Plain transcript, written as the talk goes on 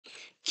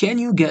Can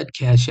you get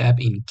Cash App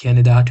in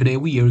Canada? Today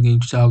we are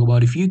going to talk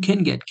about if you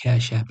can get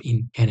Cash App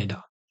in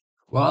Canada.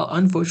 Well,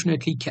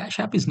 unfortunately, Cash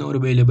App is not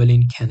available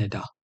in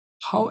Canada.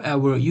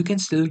 However, you can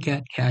still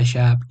get Cash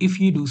App if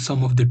you do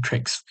some of the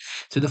tricks.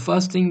 So the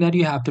first thing that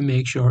you have to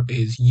make sure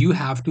is you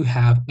have to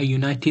have a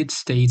United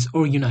States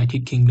or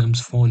United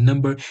Kingdom's phone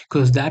number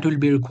because that will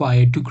be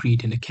required to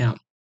create an account.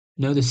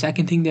 Now, the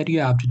second thing that you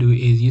have to do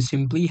is you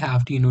simply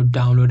have to,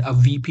 download a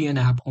VPN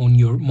app on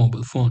your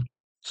mobile phone.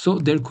 So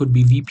there could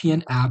be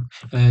VPN app,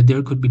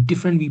 there could be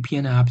different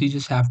VPN apps. You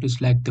just have to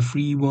select the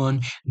free one.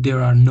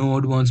 There are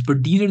node ones,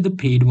 but these are the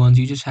paid ones.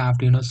 You just have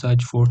to,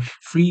 search for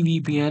free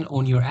VPN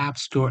on your app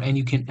store, and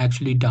you can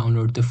actually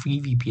download the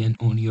free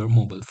VPN on your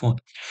mobile phone.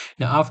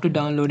 Now, after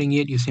downloading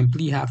it, you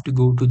simply have to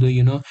go to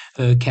the,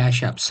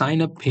 Cash App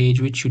sign up page,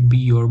 which should be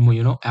your,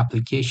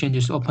 application.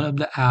 Just open up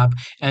the app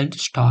and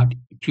start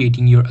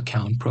creating your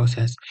account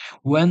process.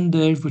 When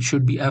there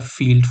should be a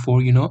field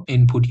for,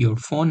 input your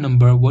phone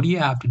number, what you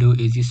have to do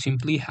is you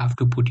simply have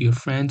to put your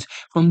friends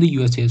from the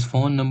USA's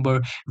phone number,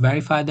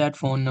 verify that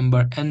phone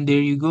number, and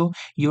there you go.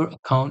 Your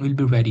account will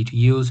be ready to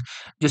use.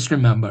 Just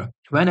remember,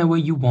 whenever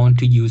you want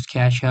to use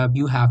Cash App,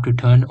 you have to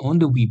turn on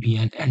the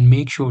VPN and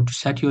make sure to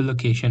set your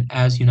location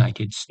as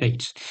United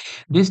States.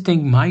 This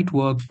thing might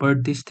work,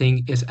 but this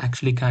thing is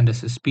actually kind of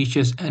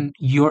suspicious, and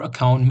your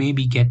account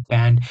maybe get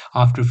banned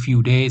after a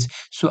few days.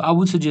 So I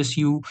would suggest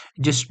you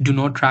just do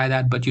not try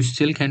that, but you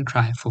still can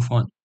try for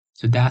fun.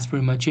 So that's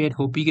pretty much it.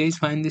 Hope you guys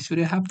find this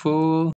video helpful.